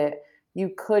wanted it,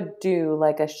 you could do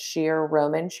like a sheer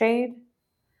Roman shade,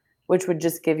 which would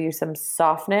just give you some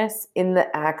softness in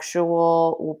the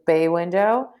actual bay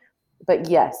window. But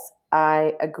yes,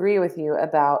 I agree with you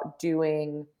about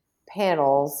doing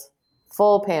panels,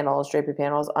 full panels, drapery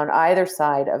panels on either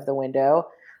side of the window.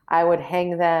 I would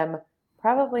hang them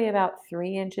probably about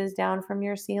 3 inches down from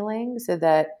your ceiling so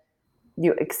that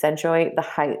you accentuate the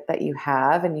height that you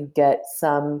have and you get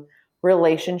some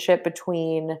relationship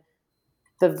between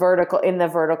the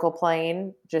vertical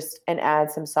plane, and add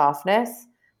some softness.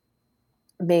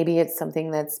 Maybe it's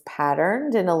something that's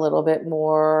patterned and a little bit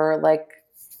more like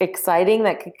exciting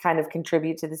that could kind of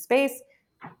contribute to the space.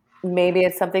 Maybe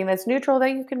it's something that's neutral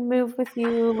that you can move with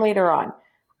you later on.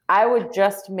 I would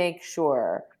just make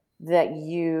sure that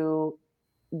you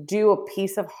do a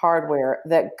piece of hardware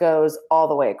that goes all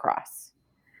the way across.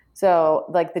 So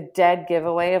like the dead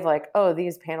giveaway of like, oh,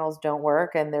 these panels don't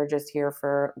work and they're just here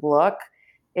for look,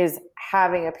 is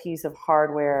having a piece of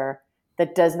hardware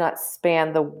that does not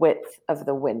span the width of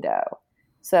the window.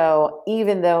 So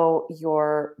even though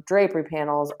your drapery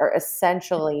panels are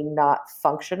essentially not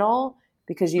functional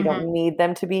because you don't need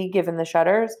them to be given the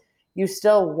shutters, you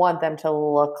still want them to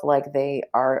look like they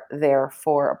are there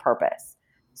for a purpose.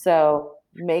 So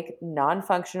make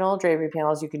non-functional drapery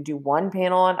panels. You can do one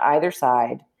panel on either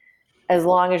side as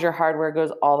long as your hardware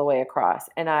goes all the way across.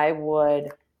 And I would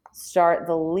start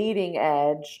the leading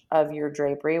edge of your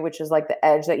drapery, which is like the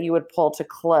edge that you would pull to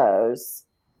close,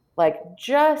 like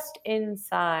just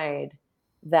inside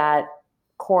that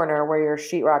corner where your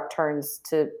sheetrock turns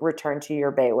to return to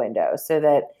your bay window, so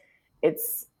that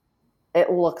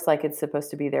it looks like it's supposed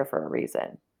to be there for a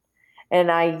reason. And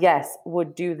I, yes,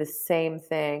 would do the same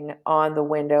thing on the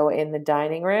window in the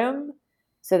dining room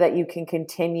so that you can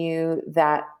continue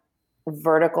that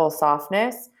vertical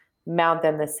softness, mount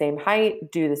them the same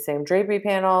height, do the same drapery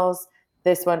panels.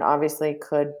 This one obviously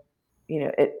could,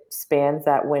 it spans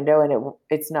that window and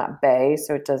it's not bay,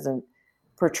 so it doesn't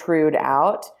protrude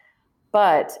out.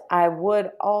 But I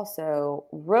would also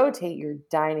rotate your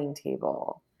dining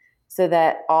table so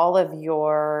that all of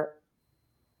your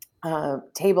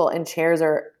table and chairs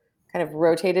are kind of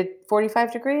rotated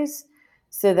 45 degrees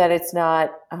so that it's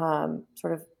not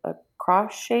sort of a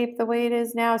cross shape the way it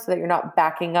is now, so that you're not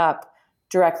backing up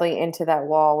directly into that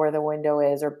wall where the window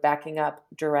is, or backing up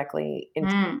directly into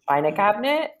the china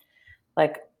cabinet.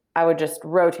 Like I would just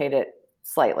rotate it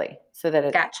slightly so that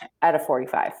it's at a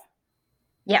 45.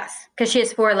 Yes, because she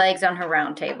has 4 legs on her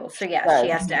round table. So yes, she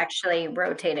has to actually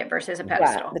rotate it versus a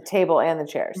pedestal. Yeah, the table and the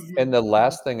chairs. And the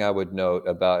last thing I would note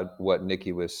about what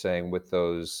Nikki was saying with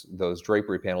those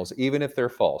drapery panels, even if they're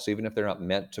false, even if they're not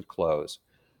meant to close,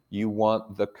 you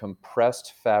want the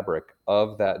compressed fabric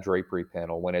of that drapery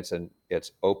panel when it's in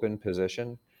its open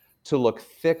position to look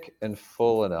thick and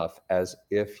full enough as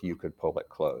if you could pull it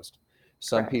closed.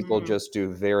 Some people just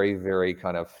do very, very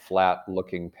kind of flat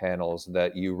looking panels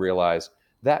that you realize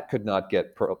that could not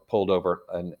get pulled over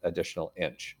an additional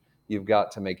inch. You've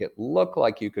got to make it look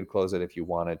like you could close it if you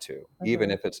wanted to, even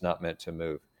if it's not meant to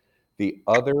move. The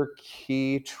other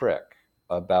key trick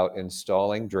about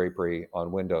installing drapery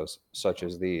on windows such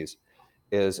as these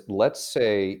is, let's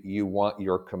say you want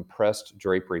your compressed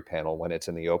drapery panel when it's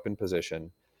in the open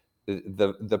position,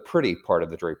 the pretty part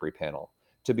of the drapery panel,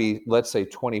 to be, let's say,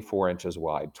 24 inches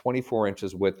wide, 24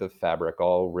 inches width of fabric,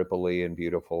 all ripply and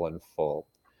beautiful and full.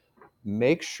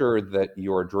 Make sure that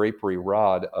your drapery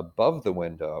rod above the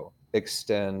window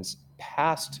extends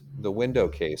past the window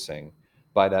casing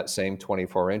by that same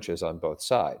 24 inches on both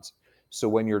sides. So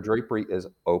when your drapery is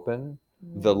open,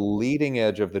 the leading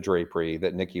edge of the drapery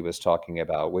that Nikki was talking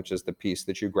about, which is the piece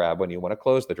that you grab when you want to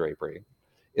close the drapery,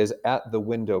 is at the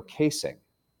window casing,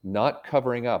 not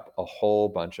covering up a whole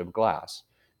bunch of glass.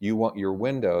 You want your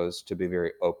windows to be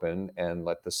very open and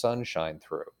let the sun shine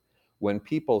through. When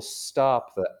people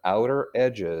stop the outer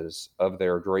edges of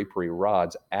their drapery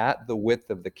rods at the width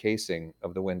of the casing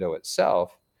of the window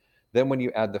itself, then when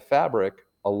you add the fabric,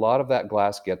 a lot of that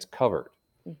glass gets covered.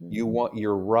 You want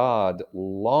your rod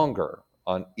longer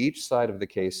on each side of the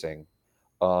casing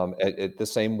at the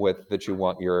same width that you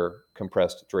want your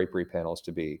compressed drapery panels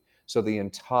to be. So the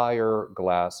entire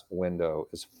glass window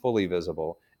is fully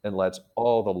visible and lets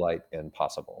all the light in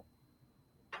possible.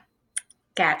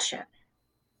 Gotcha.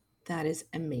 That is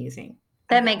amazing.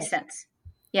 That makes sense.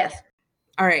 Yes.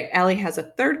 All right, Allie has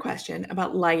a third question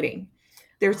about lighting.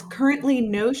 There's currently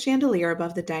no chandelier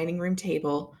above the dining room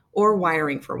table or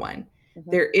wiring for one.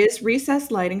 There is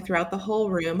recessed lighting throughout the whole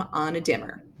room on a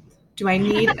dimmer. Do I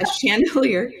need a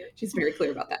chandelier? She's very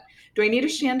clear about that. Do I need a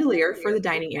chandelier for the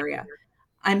dining area?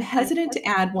 I'm hesitant to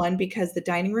add one because the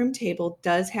dining room table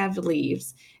does have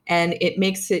leaves, and it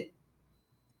makes it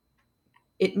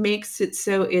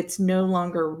so it's no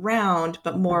longer round,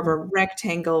 but more of a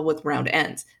rectangle with round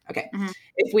ends. Okay.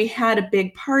 If we had a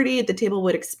big party, the table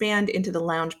would expand into the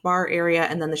lounge bar area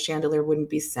and then the chandelier wouldn't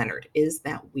be centered. Is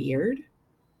that weird?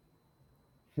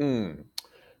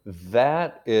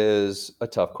 That is a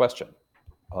tough question.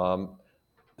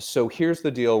 So here's the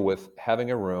deal with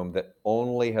having a room that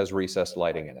only has recessed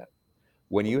lighting in it.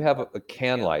 When you have a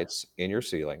can lights in your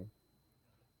ceiling,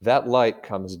 that light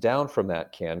comes down from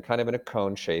that can kind of in a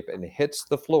cone shape and hits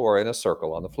the floor in a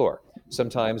circle on the floor.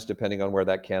 Sometimes, depending on where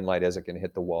that can light is, it can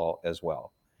hit the wall as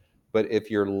well. But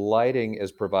if your lighting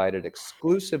is provided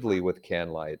exclusively with can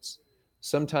lights,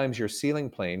 sometimes your ceiling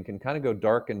plane can kind of go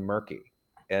dark and murky,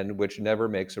 and which never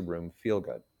makes a room feel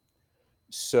good.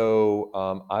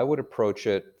 So I would approach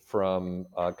it from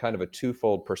kind of a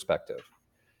twofold perspective.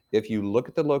 if you look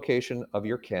at the location of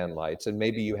your can lights, and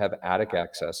maybe you have attic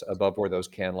access above where those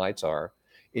can lights are,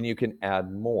 and you can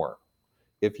add more.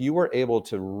 If you were able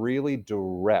to really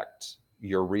direct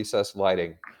your recessed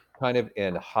lighting kind of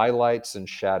in highlights and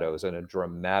shadows in a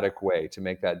dramatic way to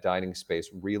make that dining space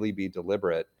really be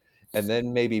deliberate, and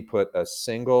then maybe put a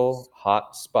single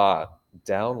hot spot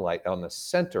downlight on the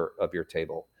center of your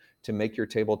table to make your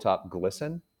tabletop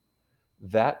glisten,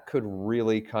 that could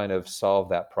really kind of solve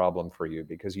that problem for you,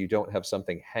 because you don't have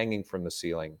something hanging from the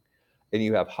ceiling and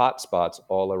you have hot spots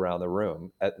all around the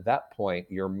room. At that point,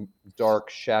 your dark,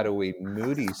 shadowy,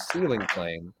 moody ceiling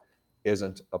plane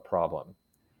isn't a problem.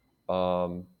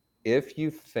 If you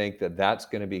think that that's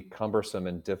going to be cumbersome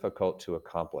and difficult to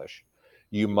accomplish,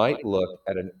 you might look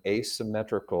at an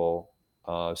asymmetrical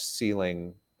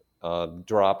ceiling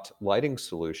dropped lighting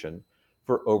solution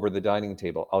for over the dining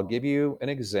table. I'll give you an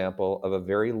example of a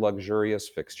very luxurious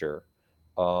fixture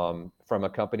from a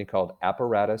company called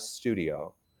Apparatus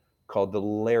Studio called the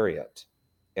Lariat.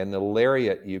 And the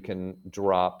Lariat you can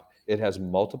drop, it has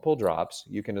multiple drops.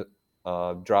 You can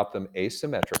drop them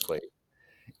asymmetrically.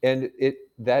 And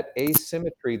that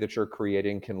asymmetry that you're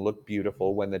creating can look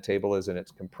beautiful when the table is in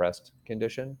its compressed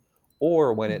condition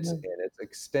or when it's in its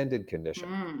extended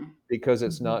condition, because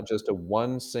it's not just a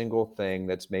one single thing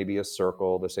that's maybe a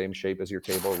circle, the same shape as your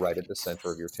table, right at the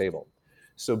center of your table.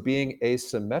 So being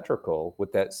asymmetrical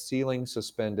with that ceiling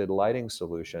suspended lighting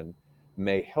solution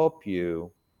may help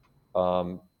you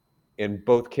in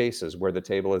both cases, where the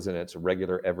table is in its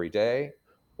regular everyday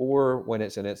or when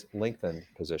it's in its lengthened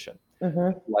position.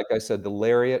 Like I said, the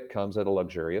Lariat comes at a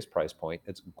luxurious price point.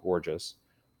 It's gorgeous.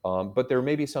 But there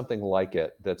may be something like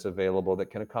it that's available that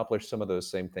can accomplish some of those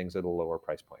same things at a lower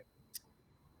price point.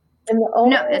 And No,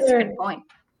 that's a good point.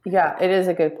 Yeah, it is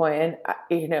a good point.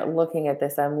 And, looking at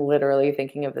this, I'm literally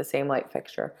thinking of the same light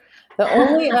fixture. The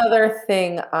only other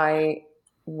thing I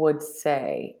would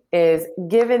say is,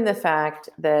 given the fact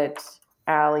that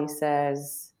Allie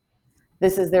says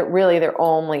this is really their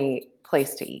only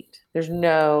place to eat. There's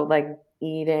no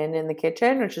eat in the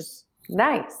kitchen, which is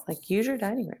nice. Use your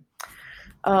dining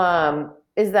room.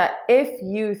 Is that if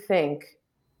you think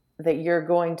that you're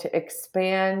going to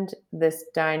expand this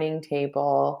dining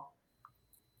table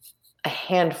a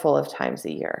handful of times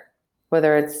a year,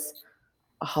 whether it's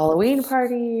a Halloween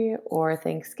party or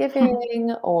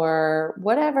Thanksgiving or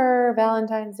whatever,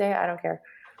 Valentine's Day, I don't care.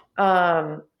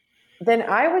 Then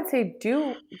I would say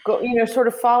do go, sort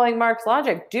of following Mark's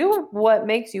logic, do what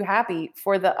makes you happy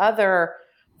for the other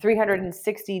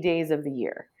 360 days of the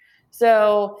year.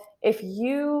 So if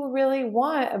you really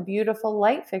want a beautiful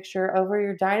light fixture over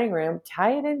your dining room,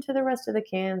 tie it into the rest of the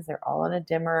cans. They're all in a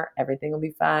dimmer. Everything will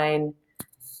be fine.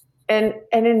 And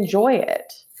enjoy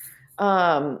it.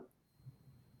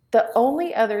 The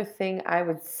only other thing I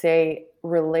would say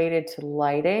related to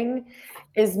lighting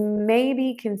is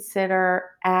maybe consider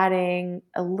adding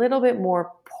a little bit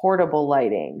more portable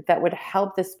lighting that would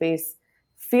help the space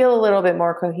feel a little bit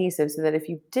more cohesive, so that if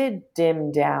you did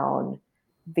dim down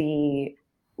the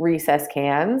recessed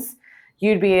cans,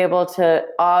 you'd be able to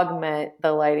augment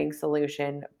the lighting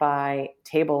solution by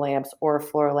table lamps or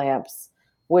floor lamps,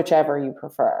 whichever you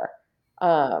prefer.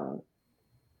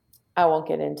 I won't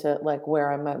get into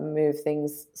where I'm going to move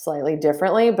things slightly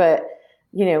differently, but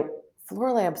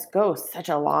floor lamps go such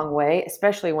a long way,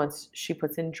 especially once she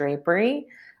puts in drapery,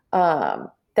 that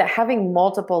having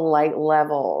multiple light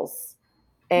levels,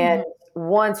 and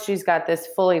once she's got this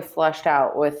fully flushed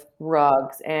out with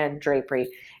rugs and drapery,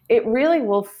 it really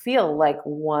will feel like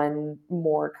one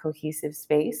more cohesive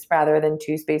space rather than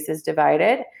two spaces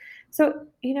divided. So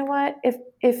you know what?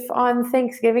 If on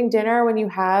Thanksgiving dinner, when you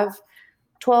have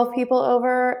 12 people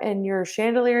over and your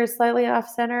chandelier is slightly off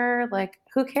center,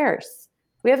 who cares?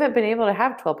 We haven't been able to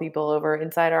have 12 people over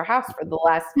inside our house for the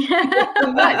last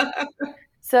 2 months.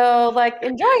 So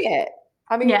enjoy it.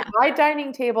 I mean, my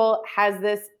dining table has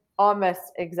this almost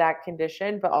exact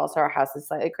condition, but also our house is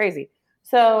slightly crazy.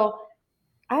 So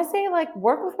I say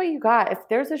work with what you got. If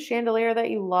there's a chandelier that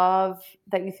you love,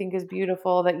 that you think is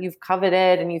beautiful, that you've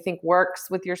coveted and you think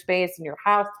works with your space and your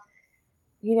house,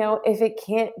 if it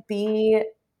can't be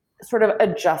sort of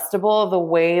adjustable the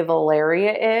way the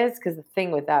Lariat is, because the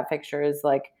thing with that fixture is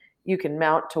you can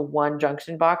mount to one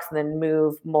junction box and then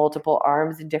move multiple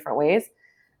arms in different ways.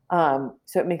 So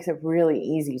it makes it really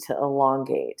easy to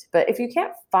elongate. But if you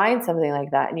can't find something like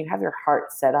that and you have your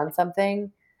heart set on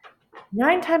something,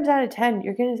 9 times out of 10,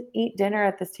 you're going to eat dinner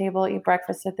at this table, eat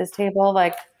breakfast at this table.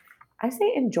 I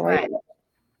say enjoy it.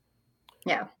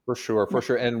 Yeah. For sure.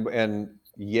 And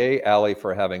yay, Allie,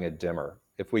 for having a dimmer.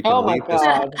 If we can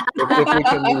if we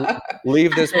can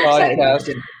leave this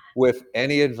podcast with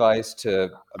any advice to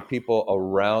people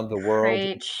around the world,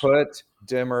 Preach. put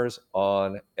dimmers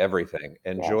on everything.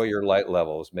 Enjoy Yes. your light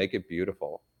levels. Make it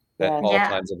beautiful at Yes. all Yeah.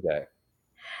 times of day.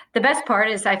 The best part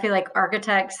is I feel like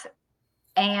architects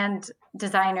and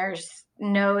designers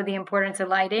know the importance of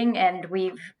lighting, and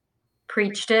we've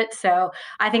preached it. So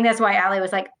I think that's why Allie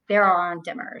was like, there are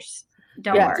dimmers.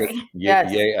 Don't Yes. worry.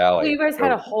 Yes. Yay, Well, Allie. you guys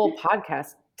had a whole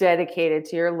podcast dedicated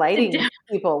to your lighting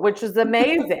people, which is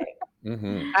amazing.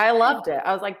 Mhm. I loved it.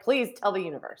 I was like, please tell the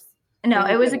universe. No,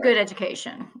 Please it was do a good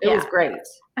education. It was great.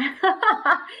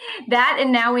 That,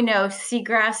 and now we know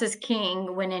seagrass is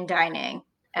king when in dining.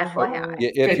 FYI.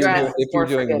 Yeah, Good grass if is you're more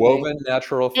doing forgiving. woven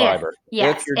natural fiber,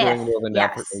 Yes, if you're doing woven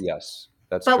natural, yes. yes,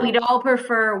 that's But true. we'd all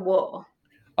prefer wool.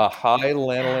 A high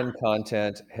lanolin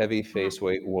content, heavy face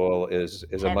weight wool is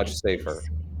a much Heavy safer. face.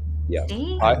 Yes,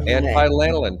 See? I love and it. high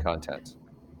lanolin content.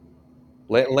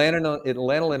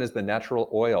 Lanolin is the natural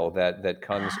oil that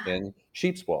comes in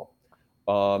sheep's wool,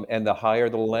 and the higher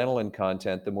the lanolin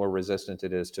content, the more resistant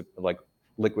it is to like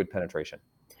liquid penetration.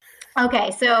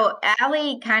 Okay, so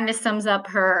Allie kind of sums up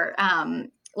her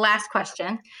last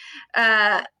question,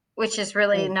 which is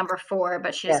really number 4,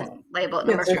 but she doesn't label it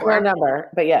number There's 4. no number,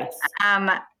 but yes.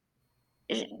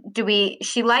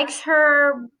 She likes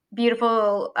her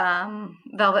beautiful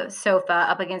velvet sofa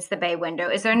up against the bay window.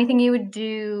 Is there anything you would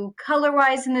do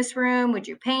color-wise in this room? Would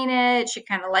you paint it? She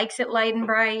kind of likes it light and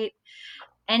bright.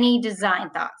 Any design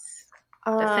thoughts?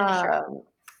 The finisher.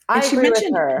 I And she agree with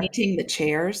mentioned her. painting the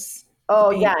chairs.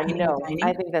 Oh paint- yeah, painting the no, dining.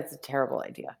 I think that's a terrible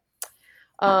idea.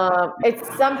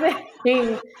 It's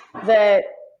something that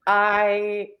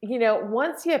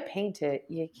once you paint it,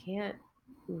 you can't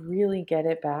really get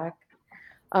it back.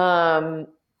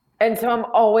 And so I'm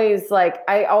always like,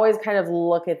 I always kind of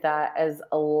look at that as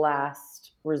a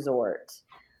last resort.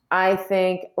 I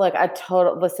think like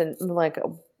listen, like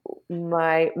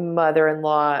my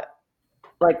mother-in-law,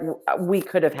 like we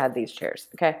could have had these chairs.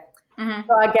 Okay. Mhm.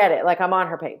 So I get it. Like I'm on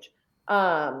her page.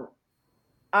 I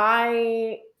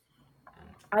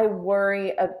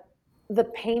worry the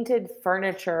painted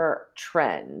furniture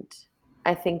trend,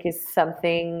 I think, is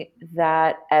something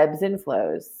that ebbs and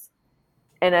flows.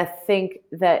 And I think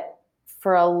that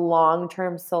for a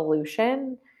long-term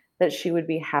solution that she would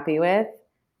be happy with,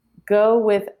 go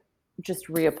with just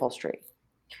reupholstery.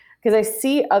 Because I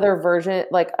see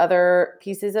other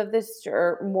pieces of this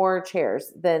or more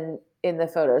chairs than in the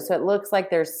photo. So it looks like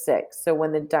there's 6. So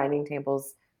when the dining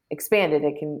table's expanded,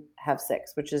 it can have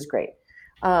 6, which is great.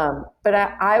 But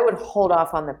I would hold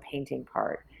off on the painting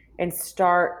part and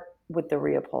start with the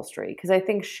reupholstery because I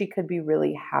think she could be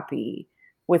really happy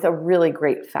with a really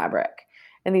great fabric.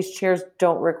 And these chairs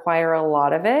don't require a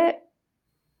lot of it.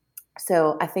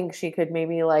 So I think she could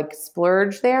maybe like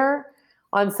splurge there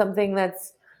on something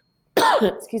that's,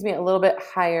 excuse me, a little bit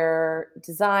higher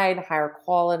design, higher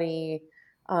quality.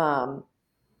 Love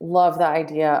the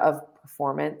idea of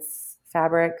performance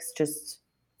fabrics just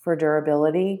for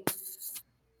durability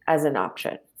as an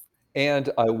option. And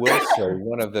I will say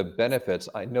one of the benefits,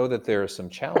 I know that there are some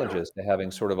challenges to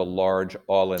having sort of a large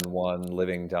all-in-one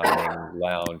living, dining,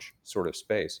 lounge sort of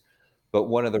space. But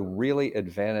one of the really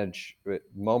advantage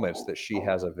moments that she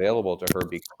has available to her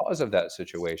because of that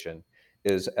situation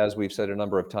is, as we've said a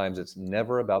number of times, it's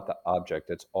never about the object,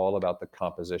 it's all about the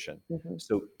composition. Mm-hmm.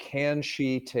 So can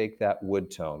she take that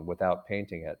wood tone without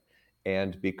painting it?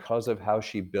 And because of how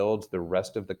she builds the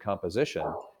rest of the composition,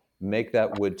 make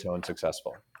that wood tone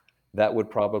successful? That would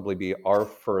probably be our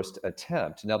first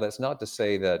attempt. Now, that's not to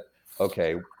say that,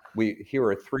 okay, here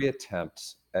are 3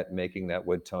 attempts at making that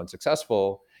wood tone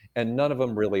successful, and none of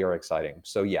them really are exciting.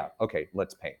 So yeah, okay,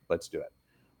 let's paint, let's do it.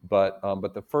 But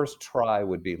the first try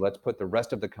would be, let's put the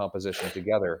rest of the composition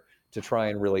together to try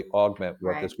and really augment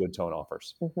what Right. this wood tone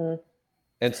offers. Mm-hmm.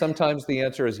 And sometimes the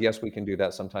answer is yes, we can do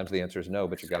that. Sometimes the answer is no,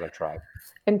 but you got to try.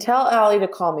 And tell Allie to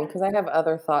call me because I have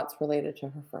other thoughts related to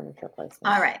her furniture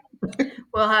placement. All right.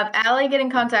 We'll have Allie get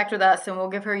in contact with us and we'll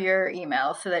give her your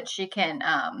email so that she can,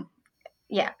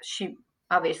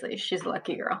 she's a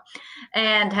lucky girl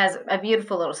and has a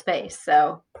beautiful little space.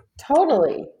 So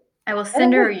Totally. I will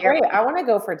send her your, great. I want to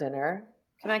go for dinner.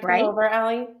 Can I come Right? over,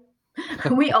 Allie?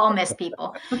 We all miss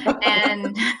people.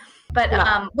 But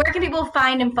where can people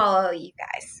find and follow you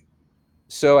guys?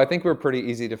 So I think we're pretty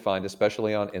easy to find,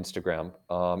 especially on Instagram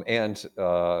and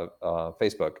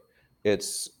Facebook.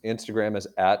 Instagram is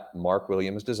at Mark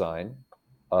Williams Design.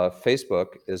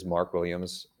 Facebook is Mark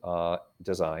Williams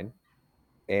Design.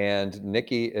 And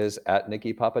Nikki is at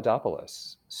Nikki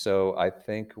Papadopoulos. So I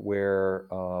think we're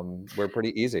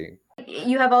pretty easy.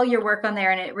 You have all your work on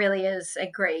there, and it really is a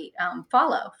great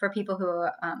follow for people who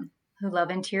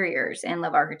love interiors and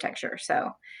love architecture.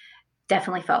 So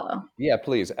definitely follow. Yeah,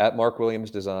 please. At Mark Williams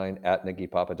Design, at Nikki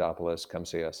Papadopoulos. Come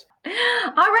see us. All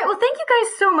right. Well, thank you guys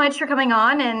so much for coming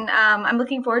on. And I'm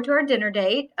looking forward to our dinner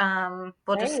date.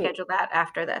 We'll just schedule that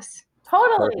after this.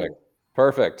 Totally.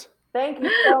 Perfect. Thank you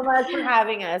so much for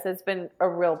having us. It's been a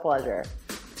real pleasure.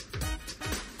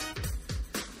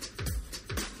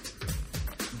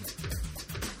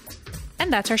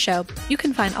 And that's our show. You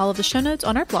can find all of the show notes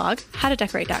on our blog,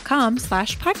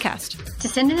 howtodecorate.com/podcast. To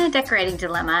send in a decorating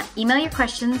dilemma, email your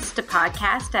questions to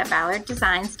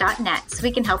podcast@ballarddesigns.net so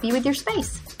we can help you with your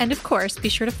space. And of course, be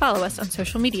sure to follow us on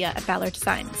social media at Ballard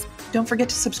Designs. Don't forget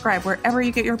to subscribe wherever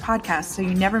you get your podcasts so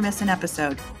you never miss an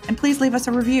episode. And please leave us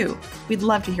a review. We'd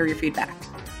love to hear your feedback.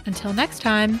 Until next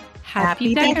time,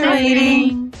 Happy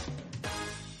decorating!